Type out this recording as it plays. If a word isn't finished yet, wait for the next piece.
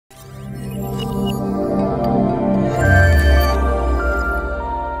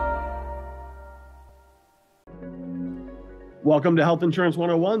Welcome to Health Insurance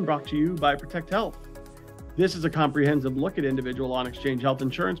 101, brought to you by Protect Health. This is a comprehensive look at individual on-exchange health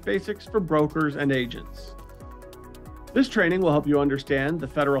insurance basics for brokers and agents. This training will help you understand the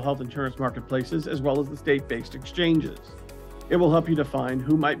federal health insurance marketplaces as well as the state-based exchanges. It will help you define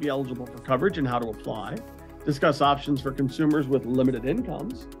who might be eligible for coverage and how to apply, discuss options for consumers with limited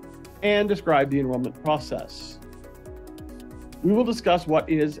incomes, and describe the enrollment process. We will discuss what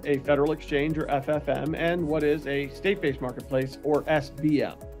is a federal exchange or FFM and what is a state-based marketplace or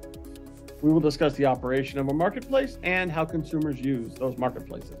SBM. We will discuss the operation of a marketplace and how consumers use those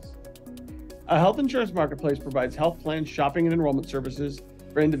marketplaces. A health insurance marketplace provides health plan shopping and enrollment services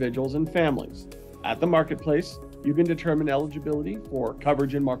for individuals and families. At the marketplace, you can determine eligibility for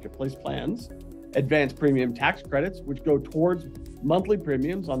coverage in marketplace plans, advanced premium tax credits, which go towards monthly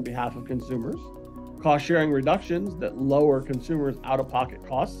premiums on behalf of consumers, cost-sharing reductions that lower consumers' out-of-pocket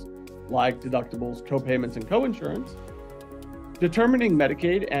costs, like deductibles, co-payments, and co-insurance, determining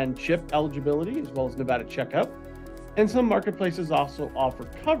Medicaid and CHIP eligibility, as well as Nevada Checkup, and some marketplaces also offer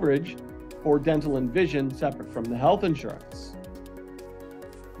coverage for dental and vision separate from the health insurance.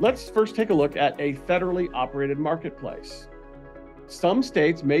 Let's first take a look at a federally operated marketplace. Some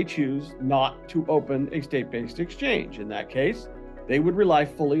states may choose not to open a state-based exchange. In that case, they would rely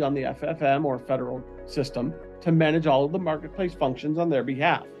fully on the FFM or federal system to manage all of the marketplace functions on their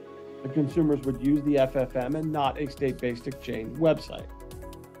behalf. The consumers would use the FFM and not a state-based exchange website.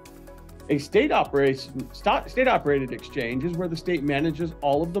 A state-operated exchange is where the state manages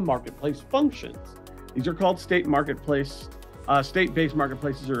all of the marketplace functions. These are called state-based marketplaces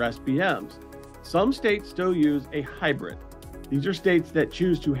or SBMs. Some states still use a hybrid. These are states that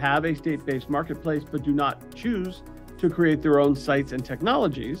choose to have a state-based marketplace but do not choose to create their own sites and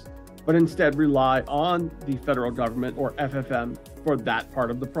technologies, but instead rely on the federal government or FFM for that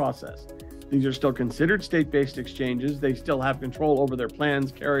part of the process. These are still considered state-based exchanges. They still have control over their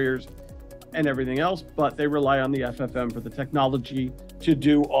plans, carriers, and everything else, but they rely on the FFM for the technology to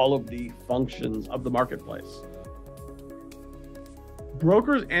do all of the functions of the marketplace.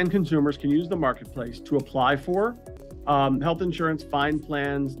 Brokers and consumers can use the marketplace to apply for health insurance, find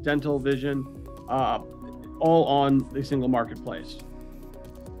plans, dental, vision, all on a single marketplace.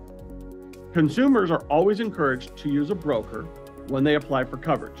 Consumers are always encouraged to use a broker when they apply for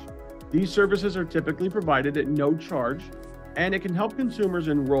coverage. These services are typically provided at no charge, and it can help consumers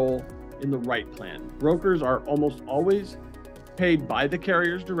enroll in the right plan. Brokers are almost always paid by the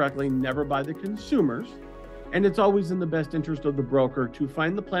carriers directly, never by the consumers, and it's always in the best interest of the broker to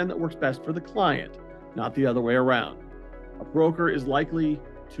find the plan that works best for the client, not the other way around. A broker is likely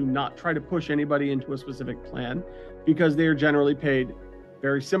to not try to push anybody into a specific plan because they are generally paid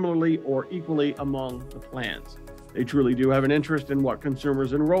very similarly or equally among the plans. They truly do have an interest in what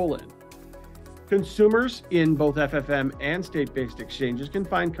consumers enroll in. Consumers in both FFM and state-based exchanges can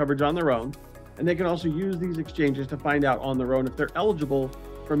find coverage on their own, and they can also use these exchanges to find out on their own if they're eligible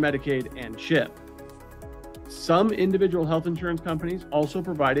for Medicaid and CHIP. Some individual health insurance companies also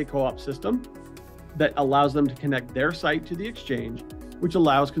provide a co-op system that allows them to connect their site to the exchange, which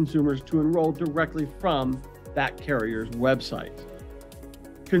allows consumers to enroll directly from that carrier's website.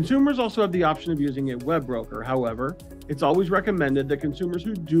 Consumers also have the option of using a web broker. However, it's always recommended that consumers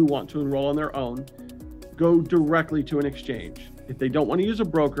who do want to enroll on their own go directly to an exchange. If they don't want to use a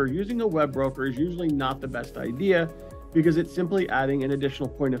broker, using a web broker is usually not the best idea because it's simply adding an additional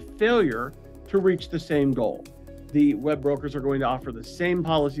point of failure to reach the same goal. The web brokers are going to offer the same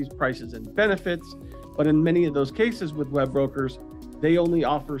policies, prices, and benefits, but in many of those cases with web brokers, they only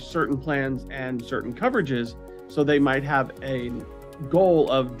offer certain plans and certain coverages, so they might have a goal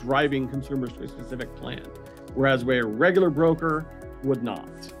of driving consumers to a specific plan, whereas a regular broker would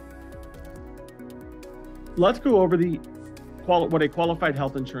not. Let's go over what a qualified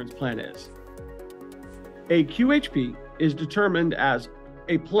health insurance plan is. A QHP is determined as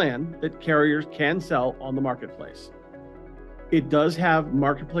a plan that carriers can sell on the marketplace. It does have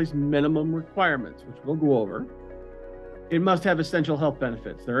marketplace minimum requirements, which we'll go over. It must have essential health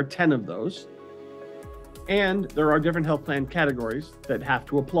benefits. There are 10 of those. And there are different health plan categories that have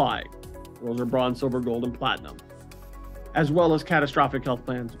to apply. Those are bronze, silver, gold, and platinum, as well as catastrophic health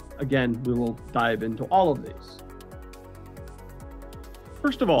plans. Again, we will dive into all of these.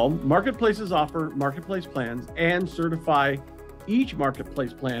 First of all, marketplaces offer marketplace plans and certify each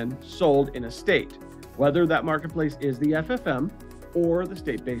marketplace plan sold in a state. Whether that marketplace is the FFM or the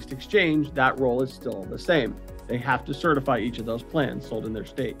state-based exchange, that role is still the same. They have to certify each of those plans sold in their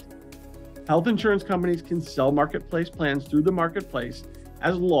state. Health insurance companies can sell marketplace plans through the marketplace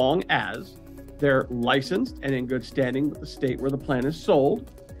as long as they're licensed and in good standing with the state where the plan is sold,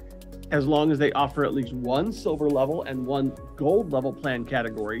 as long as they offer at least one silver level and one gold level plan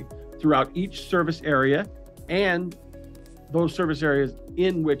category throughout each service area and those service areas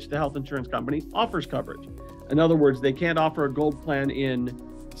in which the health insurance company offers coverage. In other words, they can't offer a gold plan in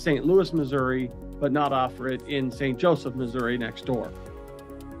St. Louis, Missouri, but not offer it in St. Joseph, Missouri next door.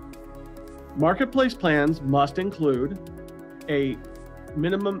 Marketplace plans must include a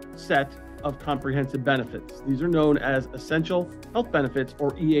minimum set of comprehensive benefits. These are known as essential health benefits,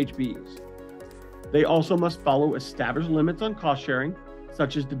 or EHBs. They also must follow established limits on cost sharing,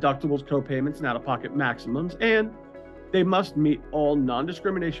 such as deductibles, copayments, and out-of-pocket maximums, and they must meet all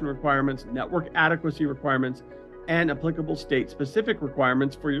non-discrimination requirements, network adequacy requirements, and applicable state-specific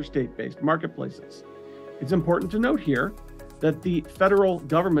requirements for your state-based marketplaces. It's important to note here that the federal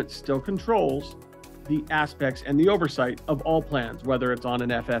government still controls the aspects and the oversight of all plans, whether it's on an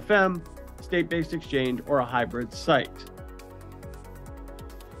FFM, state-based exchange, or a hybrid site.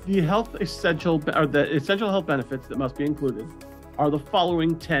 The essential health benefits that must be included are the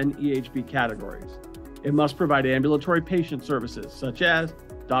following 10 EHB categories. It must provide ambulatory patient services, such as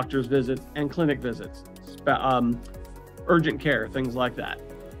doctor's visits and clinic visits, urgent care, things like that.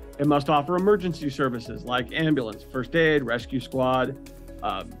 It must offer emergency services like ambulance, first aid, rescue squad,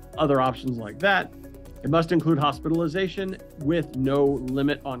 other options like that. It must include hospitalization with no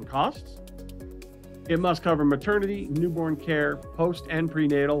limit on costs. It must cover maternity, newborn care, post and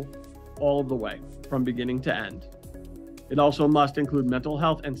prenatal, all of the way, from beginning to end. It also must include mental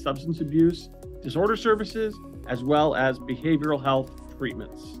health and substance abuse disorder services, as well as behavioral health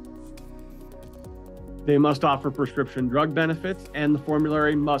treatments. They must offer prescription drug benefits, and the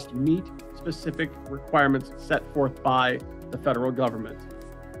formulary must meet specific requirements set forth by the federal government.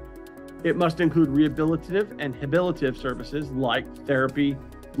 It must include rehabilitative and habilitative services like therapy,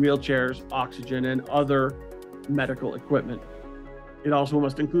 wheelchairs, oxygen, and other medical equipment. It also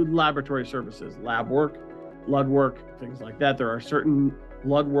must include laboratory services, lab work, blood work, things like that. There are certain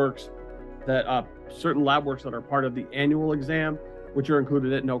lab works that are part of the annual exam, which are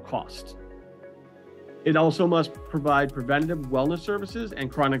included at no cost. It also must provide preventative wellness services and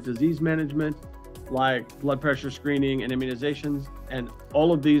chronic disease management, like blood pressure screening and immunizations, and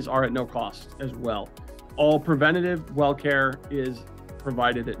all of these are at no cost as well. All preventative well care is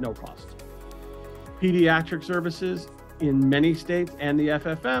provided at no cost. Pediatric services in many states and the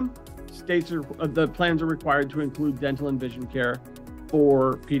FFM, the plans are required to include dental and vision care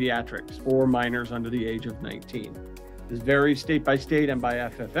for pediatrics, for minors under the age of 19. This varies state by state and by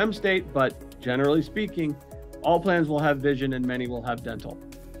FFM state, but generally speaking, all plans will have vision and many will have dental.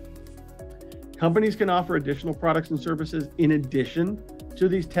 Companies can offer additional products and services in addition to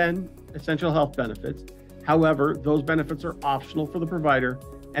these 10 essential health benefits. However, those benefits are optional for the provider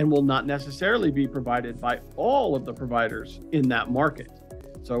and will not necessarily be provided by all of the providers in that market.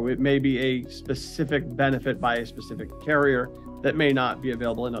 So it may be a specific benefit by a specific carrier that may not be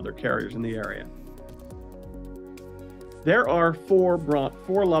available in other carriers in the area. There are four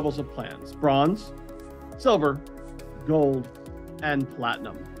levels of plans: bronze, silver, gold, and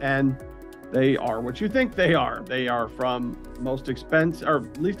platinum. And they are what you think they are. They are from least expensive,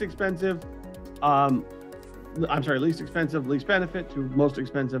 least benefit to most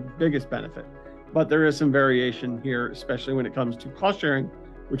expensive, biggest benefit. But there is some variation here, especially when it comes to cost sharing,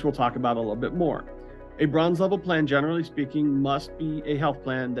 which we'll talk about a little bit more. A bronze level plan, generally speaking, must be a health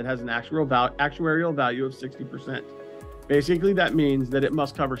plan that has an actuarial value of 60%. Basically, that means that it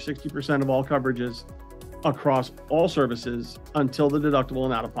must cover 60% of all coverages across all services until the deductible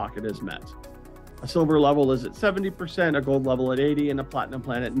and out-of-pocket is met. A silver level is at 70%, a gold level at 80%, and a platinum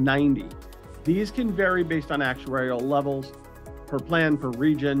plan at 90%. These can vary based on actuarial levels per plan, per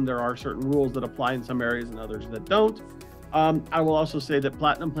region. There are certain rules that apply in some areas and others that don't. I will also say that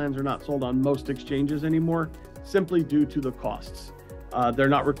platinum plans are not sold on most exchanges anymore, simply due to the costs. They're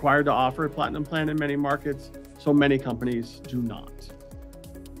not required to offer a platinum plan in many markets, so many companies do not.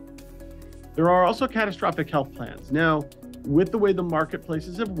 There are also catastrophic health plans. Now, with the way the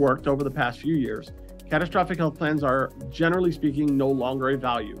marketplaces have worked over the past few years, catastrophic health plans are, generally speaking, no longer a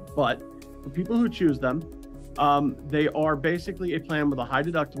value. But for people who choose them, they are basically a plan with a high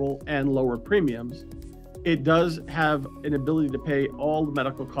deductible and lower premiums. It does have an ability to pay all the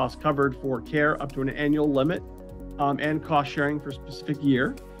medical costs covered for care up to an annual limit, and cost sharing for a specific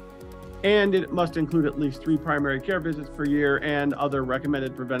year. And it must include at least 3 primary care visits per year and other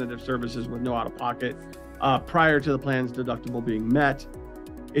recommended preventative services with no out-of-pocket prior to the plan's deductible being met.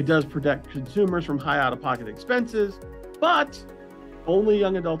 It does protect consumers from high out-of-pocket expenses, but only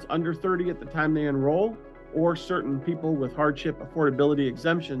young adults under 30 at the time they enroll, or certain people with hardship affordability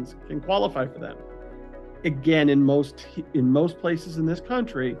exemptions can qualify for them. Again, in most places in this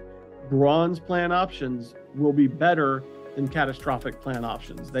country, bronze plan options will be better than catastrophic plan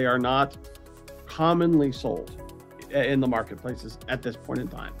options. They are not commonly sold in the marketplaces at this point in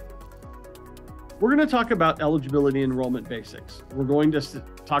time. We're going to talk about eligibility enrollment basics. We're going to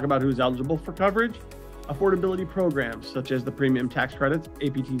talk about who's eligible for coverage, affordability programs such as the premium tax credits,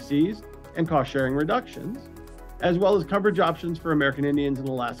 APTCs, and cost sharing reductions, as well as coverage options for American Indians and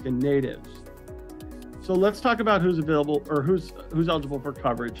Alaskan Natives. So let's talk about who's available or who's eligible for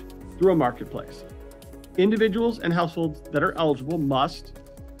coverage through a marketplace. Individuals and households that are eligible must,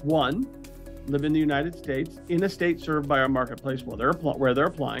 1, live in the United States in a state served by our marketplace where they're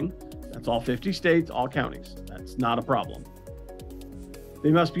applying. That's all 50 states, all counties. That's not a problem.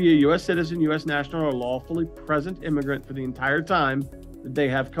 They must be a U.S. citizen, U.S. national, or lawfully present immigrant for the entire time that they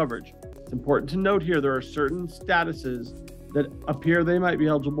have coverage. It's important to note here there are certain statuses that appear they might be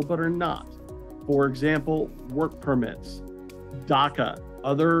eligible but are not. For example, work permits, DACA,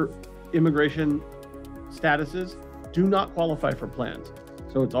 other immigration statuses do not qualify for plans.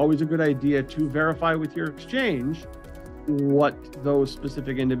 So it's always a good idea to verify with your exchange what those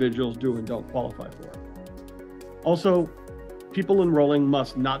specific individuals do and don't qualify for. Also, people enrolling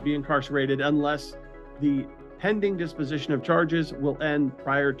must not be incarcerated unless the pending disposition of charges will end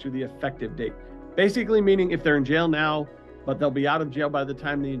prior to the effective date. Basically meaning if they're in jail now, but they'll be out of jail by the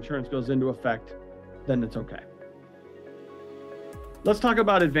time the insurance goes into effect, then it's okay. Let's talk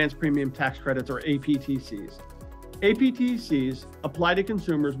about advanced premium tax credits, or APTCs. APTCs apply to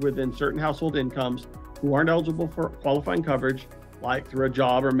consumers within certain household incomes who aren't eligible for qualifying coverage, like through a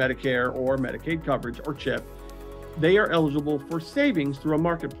job or Medicare or Medicaid coverage or CHIP. They are eligible for savings through a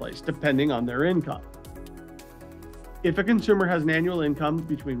marketplace, depending on their income. If a consumer has an annual income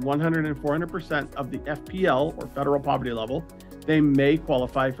between 100 and 400% of the FPL, or federal poverty level, they may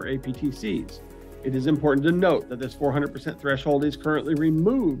qualify for APTCs. It is important to note that this 400% threshold is currently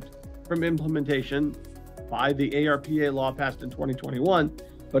removed from implementation by the ARPA law passed in 2021,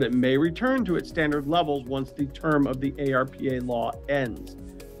 but it may return to its standard levels once the term of the ARPA law ends.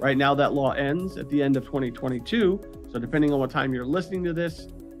 Right now, that law ends at the end of 2022. So depending on what time you're listening to this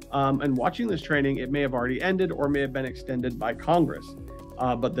and watching this training, it may have already ended or may have been extended by Congress.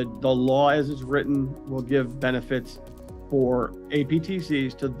 But the law as it's written will give benefits for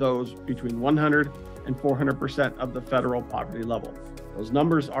APTCs to those between 100 and 400% of the federal poverty level. Those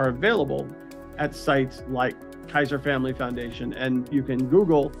numbers are available at sites like Kaiser Family Foundation, and you can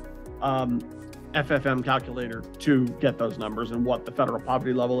Google FFM calculator to get those numbers and what the federal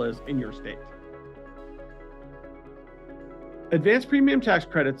poverty level is in your state. Advanced premium tax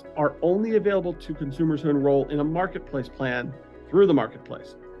credits are only available to consumers who enroll in a marketplace plan through the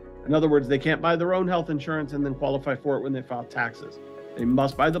marketplace. In other words, they can't buy their own health insurance and then qualify for it when they file taxes. They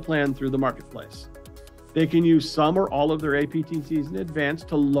must buy the plan through the marketplace. They can use some or all of their APTCs in advance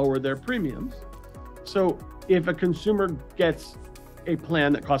to lower their premiums. So if a consumer gets a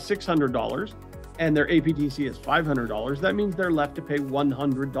plan that costs $600 and their APTC is $500, that means they're left to pay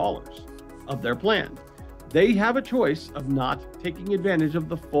 $100 of their plan. They have a choice of not taking advantage of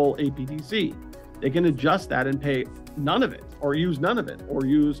the full APTC. They can adjust that and pay none of it, or use none of it, or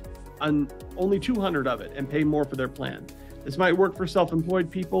use only 200 of it and pay more for their plan. This might work for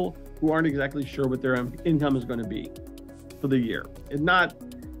self-employed people who aren't exactly sure what their income is going to be for the year. It's not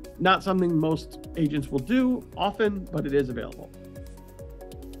something most agents will do often, but it is available.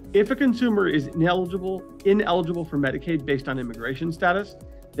 If a consumer is ineligible for Medicaid based on immigration status,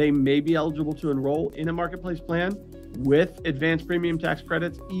 they may be eligible to enroll in a marketplace plan with advanced premium tax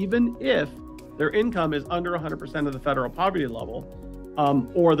credits, even if their income is under 100% of the federal poverty level,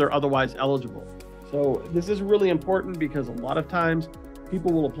 or they're otherwise eligible. So this is really important because a lot of times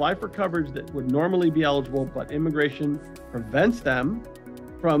people will apply for coverage that would normally be eligible, but immigration prevents them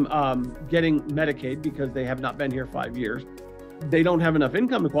from getting Medicaid because they have not been here 5 years. They don't have enough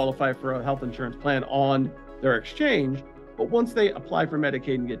income to qualify for a health insurance plan on their exchange, but once they apply for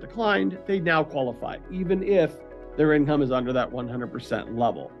Medicaid and get declined, they now qualify, even if their income is under that 100%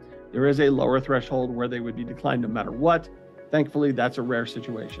 level. There is a lower threshold where they would be declined no matter what. Thankfully, that's a rare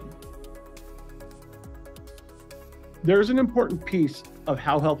situation. There's an important piece of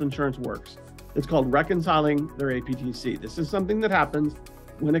how health insurance works. It's called reconciling their APTC. This is something that happens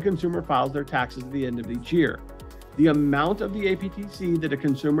when a consumer files their taxes at the end of each year. The amount of the APTC that a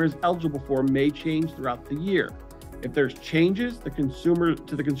consumer is eligible for may change throughout the year. If there's changes to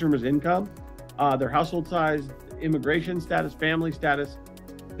the consumer's income, their household size, immigration status, family status,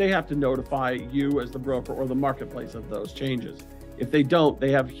 they have to notify you as the broker or the marketplace of those changes. If they don't,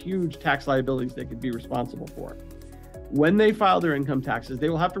 they have huge tax liabilities they could be responsible for. When they file their income taxes, they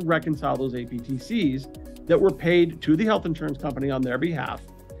will have to reconcile those APTCs that were paid to the health insurance company on their behalf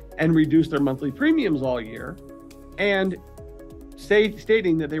and reduce their monthly premiums all year, and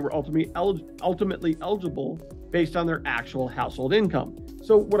stating that they were ultimately eligible based on their actual household income.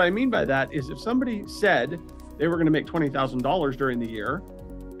 So what I mean by that is if somebody said they were going to make $20,000 during the year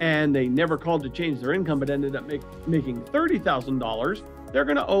and they never called to change their income but ended up making $30,000, they're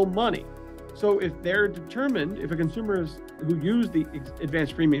going to owe money. So if they're determined, if a consumer who used the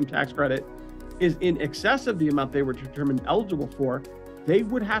advanced premium tax credit is in excess of the amount they were determined eligible for, they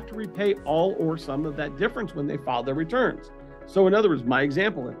would have to repay all or some of that difference when they file their returns. So in other words, my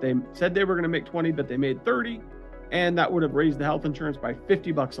example, if they said they were going to make 20, but they made 30, and that would have raised the health insurance by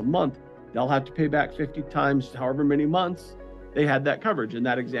 $50 a month, they'll have to pay back 50 times however many months they had that coverage. In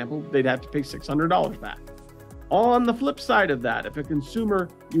that example, they'd have to pay $600 back. On the flip side of that, if a consumer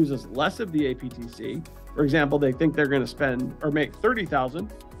uses less of the APTC, for example, they think they're going to spend or make $30,000,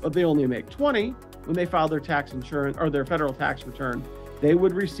 but they only make 20, when they file their tax insurance or their federal tax return, they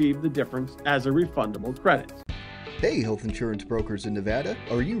would receive the difference as a refundable credit. Hey, health insurance brokers in Nevada,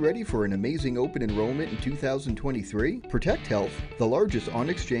 are you ready for an amazing open enrollment in 2023? Protect Health, the largest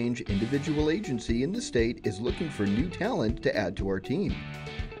on-exchange individual agency in the state, is looking for new talent to add to our team.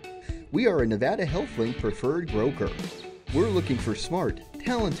 We are a Nevada HealthLink preferred broker. We're looking for smart,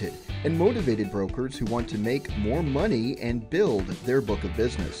 talented, and motivated brokers who want to make more money and build their book of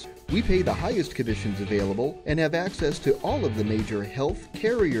business. We pay the highest commissions available and have access to all of the major health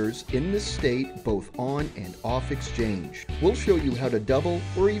carriers in the state, both on and off exchange. We'll show you how to double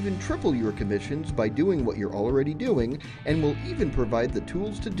or even triple your commissions by doing what you're already doing, and we'll even provide the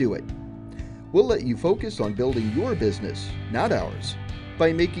tools to do it. We'll let you focus on building your business, not ours,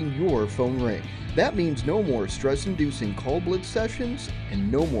 by making your phone ring. That means no more stress-inducing call blitz sessions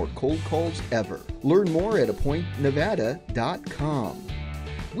and no more cold calls ever. Learn more at appointnevada.com.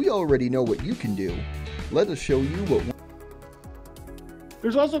 We already know what you can do. Let us show you what.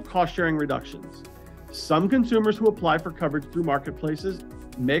 There's also cost-sharing reductions. Some consumers who apply for coverage through marketplaces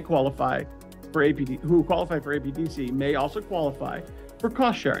may qualify for APTC may also qualify for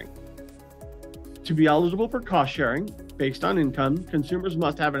cost-sharing. To be eligible for cost-sharing based on income, consumers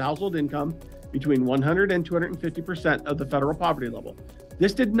must have a household income between 100 and 250% of the federal poverty level.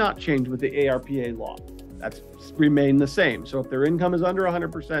 This did not change with the ARPA law. That's remained the same. So if their income is under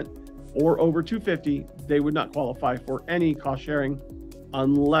 100% or over 250, they would not qualify for any cost sharing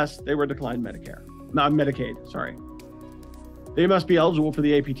unless they were declined Medicaid. They must be eligible for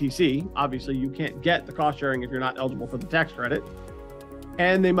the APTC. Obviously, you can't get the cost sharing if you're not eligible for the tax credit.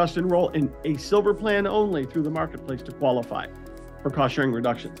 And they must enroll in a silver plan only through the marketplace to qualify for cost sharing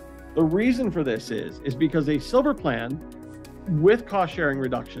reductions. The reason for this is because a silver plan with cost sharing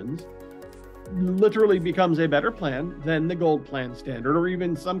reductions literally becomes a better plan than the gold plan standard, or even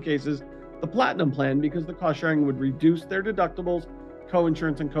in some cases, the platinum plan, because the cost sharing would reduce their deductibles,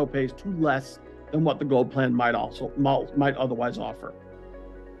 co-insurance, and co-pays to less than what the gold plan might otherwise offer.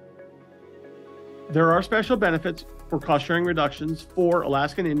 There are special benefits for cost sharing reductions for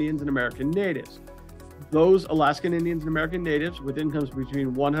Alaskan Indians and American Natives. Those Alaskan Indians and American Natives with incomes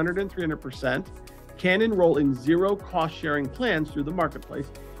between 100 and 300% can enroll in zero cost sharing plans through the marketplace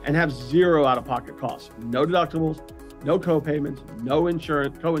and have zero out-of-pocket costs, no deductibles, no co-payments, no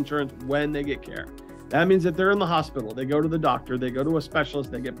co-insurance when they get care. That means that they're in the hospital, they go to the doctor, they go to a specialist,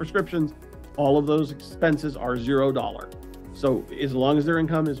 they get prescriptions, all of those expenses are $0. So as long as their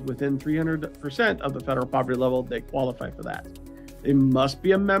income is within 300% of the federal poverty level, they qualify for that. They must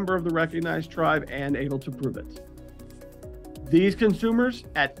be a member of the recognized tribe and able to prove it. These consumers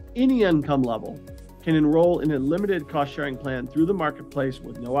at any income level can enroll in a limited cost-sharing plan through the marketplace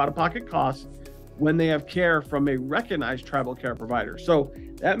with no out-of-pocket costs when they have care from a recognized tribal care provider. So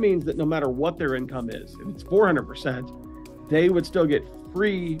that means that no matter what their income is, if it's 400%, they would still get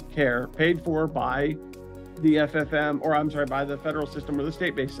free care paid for by the FFM, by the federal system or the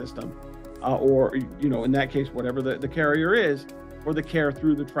state-based system, or, in that case, whatever the carrier is, for the care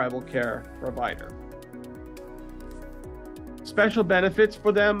through the tribal care provider. Special benefits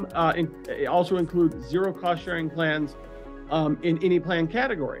for them also include zero cost sharing plans in any plan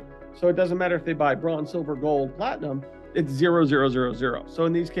category. So it doesn't matter if they buy bronze, silver, gold, platinum, it's 0, 0, 0, 0. So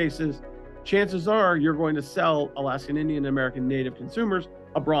in these cases, chances are you're going to sell Alaskan Indian and American Native consumers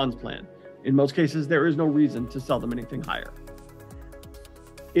a bronze plan. In most cases, there is no reason to sell them anything higher.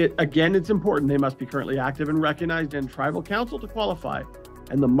 It's important they must be currently active and recognized in tribal council to qualify,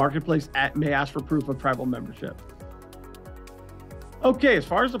 and the marketplace may ask for proof of tribal membership. Okay, as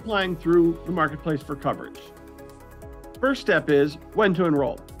far as applying through the marketplace for coverage, first step is when to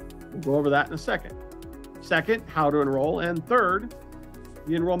enroll. We'll go over that in a second. Second, how to enroll. And third,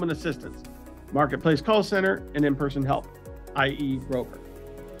 the enrollment assistance, marketplace call center, and in-person help, i.e. broker.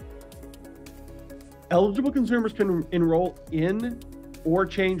 Eligible consumers can enroll in or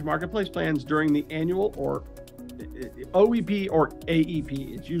change marketplace plans during the annual or OEP or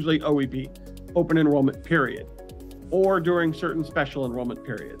AEP. It's usually OEP, open enrollment period, or during certain special enrollment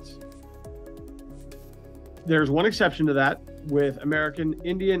periods. There's one exception to that with American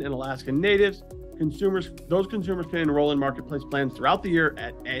Indian and Alaskan Natives. Those consumers can enroll in marketplace plans throughout the year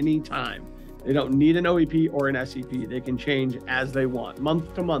at any time. They don't need an OEP or an SEP. They can change as they want,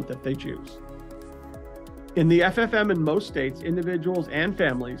 month to month if they choose. In the FFM in most states, individuals and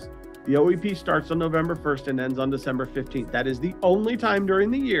families, the OEP starts on November 1st and ends on December 15th. That is the only time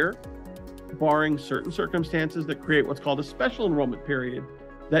during the year, barring certain circumstances that create what's called a special enrollment period,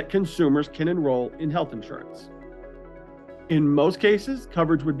 that consumers can enroll in health insurance. In most cases,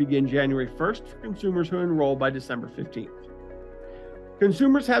 coverage would begin January 1st for consumers who enroll by December 15th.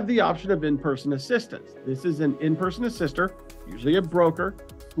 Consumers have the option of in-person assistance. This is an in-person assister, usually a broker,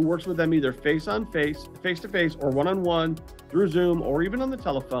 who works with them either face-to-face, or one-on-one, through Zoom, or even on the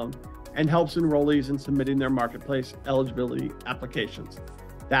telephone, and helps enrollees in submitting their marketplace eligibility applications.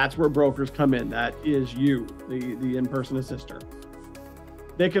 That's where brokers come in. That is you, the in-person assister.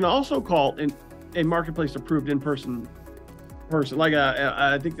 They can also call in a marketplace-approved in-person person, like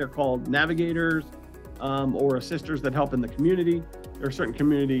I think they're called navigators or assisters that help in the community. There are certain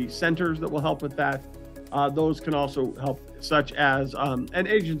community centers that will help with that. Those can also help, such as, and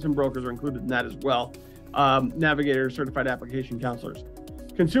agents and brokers are included in that as well, navigators, certified application counselors.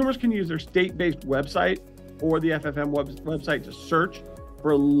 Consumers can use their state-based website or the FFM website to search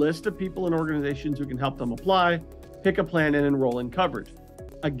for a list of people and organizations who can help them apply, pick a plan, and enroll in coverage.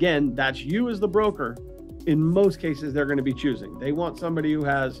 Again, that's you as the broker. In most cases, they're going to be choosing. They want somebody who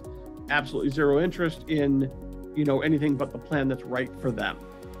has absolutely zero interest in, anything but the plan that's right for them.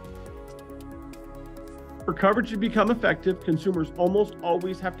 For coverage to become effective, consumers almost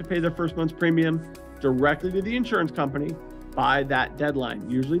always have to pay their first month's premium directly to the insurance company by that deadline.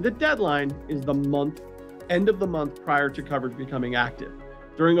 Usually the deadline is the end of the month prior to coverage becoming active.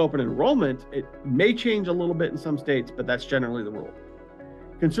 During open enrollment, it may change a little bit in some states, but that's generally the rule.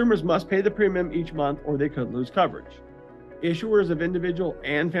 Consumers must pay the premium each month or they could lose coverage. Issuers of individual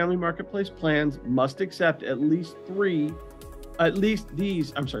and family marketplace plans must accept at least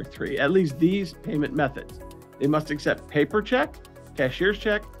these payment methods. They must accept paper check, cashier's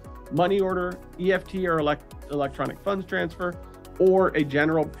check, money order, EFT or electronic funds transfer, or a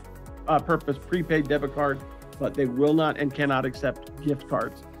general purpose prepaid debit card, but they will not and cannot accept gift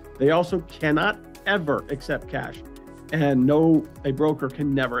cards. They also cannot ever accept cash, and a broker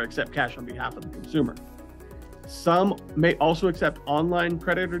can never accept cash on behalf of the consumer. Some may also accept online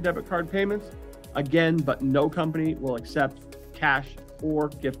credit or debit card payments, again, but no company will accept cash or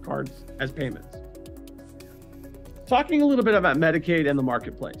gift cards as payments. Talking a little bit about Medicaid and the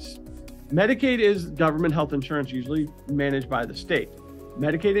marketplace. Medicaid is government health insurance usually managed by the state.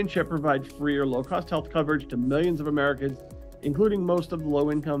 Medicaid and CHIP provide free or low-cost health coverage to millions of Americans, including most of the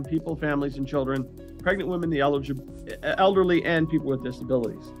low-income people, families, and children, pregnant women, the elderly, and people with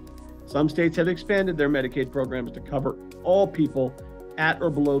disabilities. Some states have expanded their Medicaid programs to cover all people at or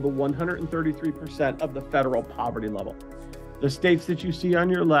below the 133% of the federal poverty level. The states that you see on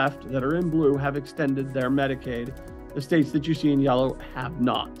your left that are in blue have extended their Medicaid. The states that you see in yellow have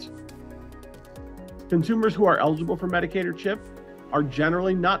not. Consumers who are eligible for Medicaid or CHIP are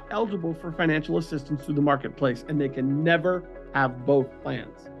generally not eligible for financial assistance through the marketplace, and they can never have both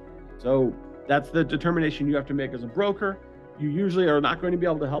plans. So that's the determination you have to make as a broker. You usually are not going to be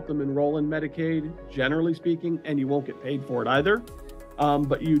able to help them enroll in Medicaid, generally speaking, and you won't get paid for it either.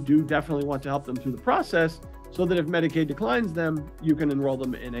 But you do definitely want to help them through the process so that if Medicaid declines them, you can enroll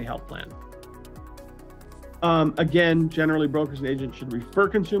them in a health plan. Again, generally brokers and agents should refer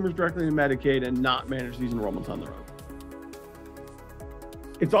consumers directly to Medicaid and not manage these enrollments on their own.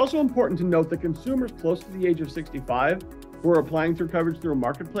 It's also important to note that consumers close to the age of 65 who are applying through coverage through a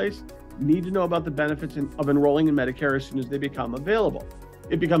marketplace need to know about the benefits of enrolling in Medicare as soon as they become available.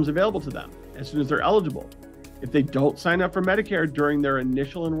 It becomes available to them as soon as they're eligible. If they don't sign up for Medicare during their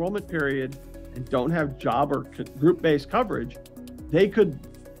initial enrollment period and don't have job or group-based coverage, they could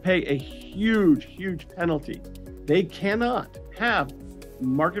pay a huge penalty. They cannot have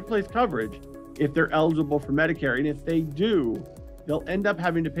marketplace coverage if they're eligible for Medicare. And if they do, they'll end up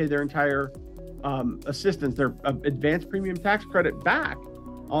having to pay their entire assistance, their advanced premium tax credit back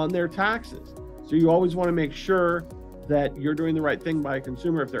on their taxes. So you always want to make sure that you're doing the right thing by a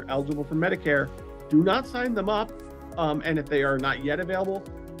consumer. If they're eligible for Medicare, do not sign them up. And if they are not yet available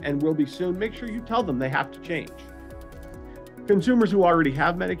and will be soon, make sure you tell them they have to change. Consumers who already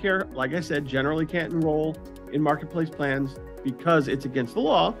have Medicare, like I said, generally can't enroll in marketplace plans because it's against the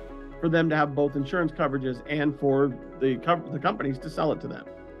law for them to have both insurance coverages and for the companies to sell it to them.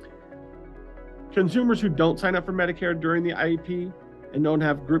 Consumers who don't sign up for Medicare during the IEP and don't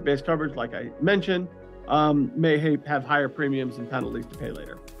have group-based coverage, like I mentioned, may have higher premiums and penalties to pay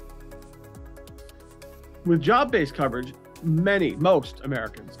later. With job-based coverage, most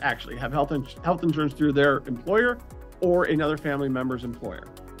Americans actually have health insurance through their employer or another family member's employer.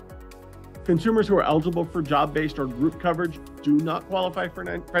 Consumers who are eligible for job-based or group coverage do not qualify for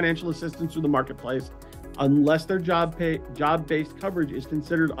financial assistance through the marketplace unless their job-based coverage is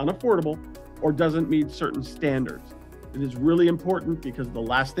considered unaffordable or doesn't meet certain standards. It is really important because the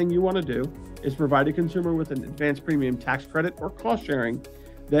last thing you want to do is provide a consumer with an advanced premium tax credit or cost sharing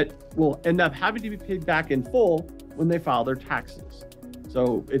that will end up having to be paid back in full when they file their taxes.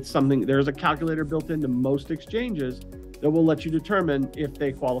 So it's something, there's a calculator built into most exchanges that will let you determine if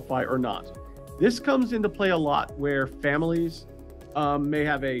they qualify or not. This comes into play a lot where families may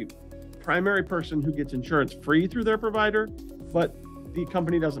have a primary person who gets insurance free through their provider, but the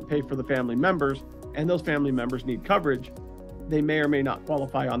company doesn't pay for the family members, and those family members need coverage. They may or may not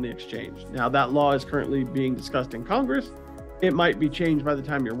qualify on the exchange. Now, that law is currently being discussed in Congress. It might be changed by the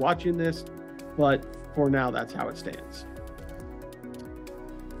time you're watching this, but for now, that's how it stands.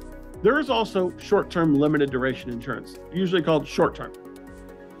 There is also short-term limited duration insurance, usually called short-term.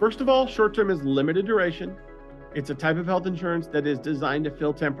 First of all, short-term is limited duration. It's a type of health insurance that is designed to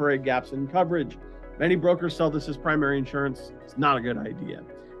fill temporary gaps in coverage. Many brokers sell this as primary insurance. It's not a good idea.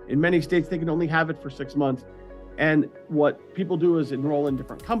 In many states, they can only have it for 6 months. And what people do is enroll in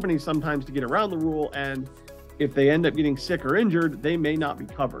different companies sometimes to get around the rule. And if they end up getting sick or injured, they may not be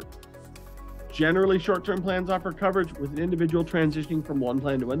covered. Generally, short-term plans offer coverage with an individual transitioning from one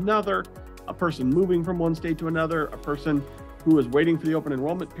plan to another, a person moving from one state to another, a person who is waiting for the open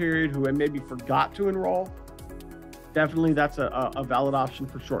enrollment period, who maybe forgot to enroll. Definitely, that's a valid option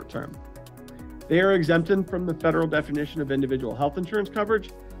for short-term. They are exempted from the federal definition of individual health insurance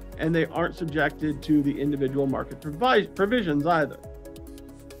coverage, and they aren't subjected to the individual market provisions either.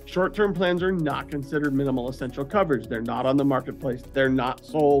 Short-term plans are not considered minimal essential coverage. They're not on the marketplace. They're not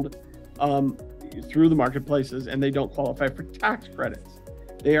sold through the marketplaces, and they don't qualify for tax credits.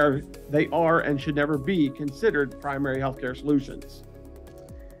 They are and should never be considered primary healthcare solutions.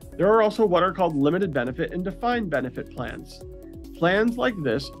 There are also what are called limited benefit and defined benefit plans. Plans like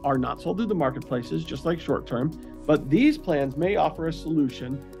this are not sold through the marketplaces, just like short-term, but these plans may offer a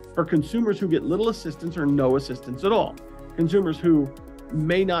solution for consumers who get little assistance or no assistance at all. Consumers who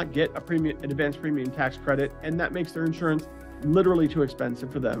may not get an advanced premium tax credit, and that makes their insurance literally too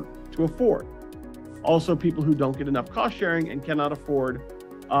expensive for them to afford. Also, people who don't get enough cost sharing and cannot afford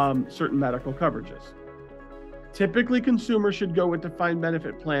certain medical coverages. Typically, consumers should go with defined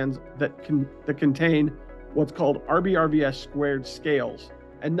benefit plans that contain what's called RBRVS squared scales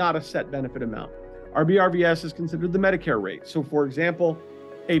and not a set benefit amount. RBRVS is considered the Medicare rate. So, for example,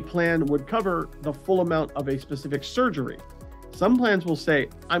 a plan would cover the full amount of a specific surgery. Some plans will say,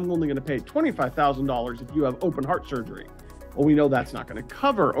 I'm only going to pay $25,000 if you have open heart surgery. Well, we know that's not going to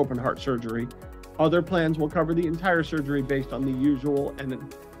cover open heart surgery. Other plans will cover the entire surgery based on the usual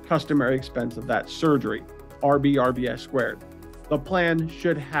and customary expense of that surgery, RBRVS squared. The plan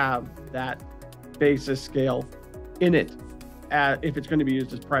should have that basis scale in it if it's going to be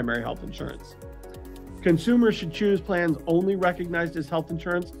used as primary health insurance. Consumers should choose plans only recognized as health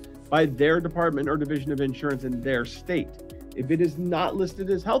insurance by their department or division of insurance in their state. If it is not listed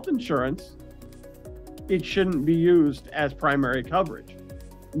as health insurance, it shouldn't be used as primary coverage.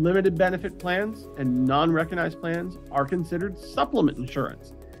 Limited benefit plans and non-recognized plans are considered supplement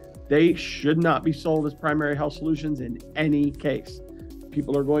insurance. They should not be sold as primary health solutions in any case.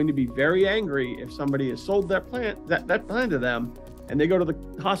 People are going to be very angry if somebody has sold that plan to them and they go to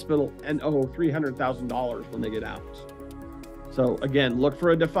the hospital and owe $300,000 when they get out. So again, look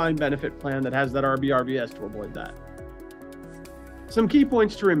for a defined benefit plan that has that RBRVS to avoid that. Some key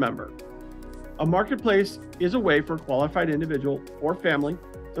points to remember. A marketplace is a way for a qualified individual or family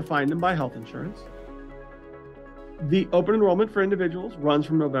to find and buy health insurance. The open enrollment for individuals runs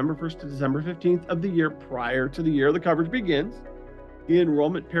from November 1st to December 15th of the year prior to the year the coverage begins. The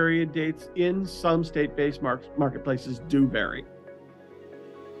enrollment period dates in some state-based marketplaces do vary.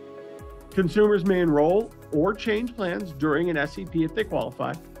 Consumers may enroll or change plans during an SEP if they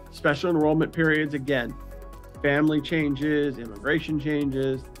qualify. Special enrollment periods, again, family changes, immigration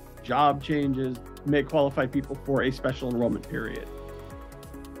changes, job changes may qualify people for a special enrollment period.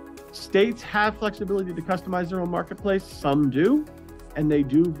 States have flexibility to customize their own marketplace. Some do, and they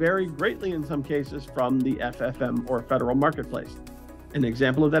do vary greatly in some cases from the FFM or federal marketplace. An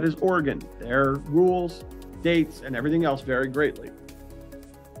example of that is Oregon. Their rules, dates, and everything else vary greatly.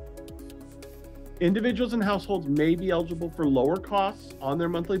 Individuals and households may be eligible for lower costs on their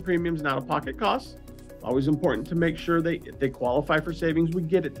monthly premiums and out-of-pocket costs. Always important to make sure if they qualify for savings, we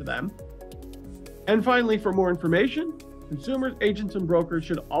get it to them. And finally, for more information, consumers, agents, and brokers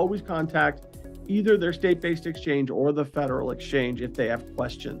should always contact either their state-based exchange or the federal exchange if they have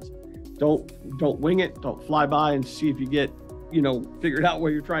questions. Don't wing it. Don't fly by and see if you get, figured out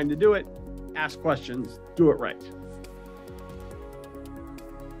where you're trying to do it. Ask questions. Do it right.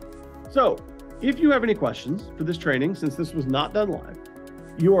 So, if you have any questions for this training, since this was not done live,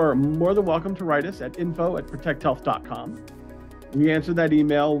 you are more than welcome to write us at info@protecthealth.com. We answer that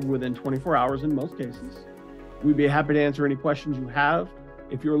email within 24 hours in most cases. We'd be happy to answer any questions you have.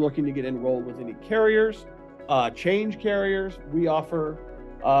 If you're looking to get enrolled with any carriers, change carriers, we offer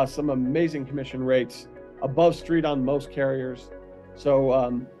some amazing commission rates above street on most carriers.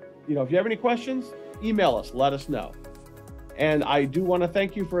 So, if you have any questions, email us, let us know. And I do want to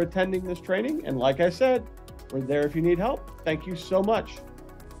thank you for attending this training. And like I said, we're there if you need help. Thank you so much.